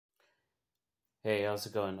Hey, how's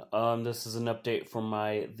it going? This is an update from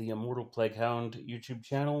my The Immortal Plague Hound YouTube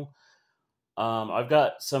channel. I've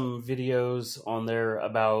got some videos on there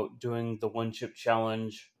about doing the one chip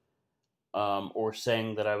challenge, or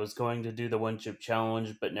saying that I was going to do the one chip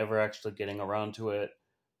challenge, but never actually getting around to it,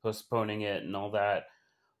 postponing it, and all that.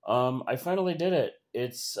 I finally did it.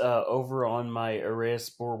 It's over on my eraeus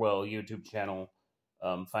boorwel YouTube channel.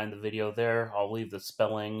 Find the video there. I'll leave the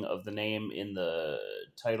spelling of the name in the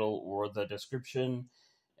title or the description,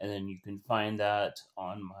 and then you can find that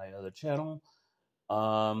on my other channel.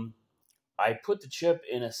 Um, I put the chip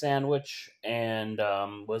in a sandwich and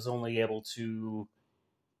was only able to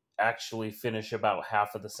actually finish about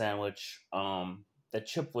half of the sandwich. The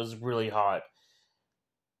chip was really hot,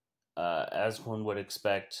 as one would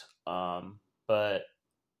expect, but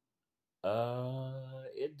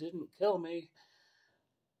it didn't kill me.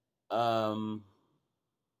 Um,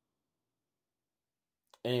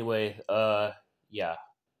 anyway, yeah.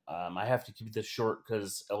 I have to keep this short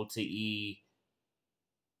because LTE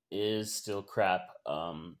is still crap.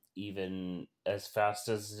 Even as fast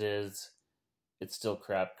as it is, it's still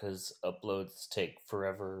crap because uploads take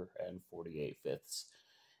forever and 48 fifths.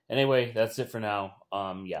 Anyway, that's it for now.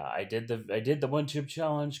 Yeah, I did the one tube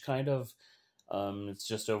challenge kind of. It's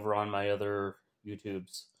just over on my other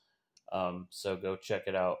YouTubes. So go check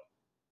it out.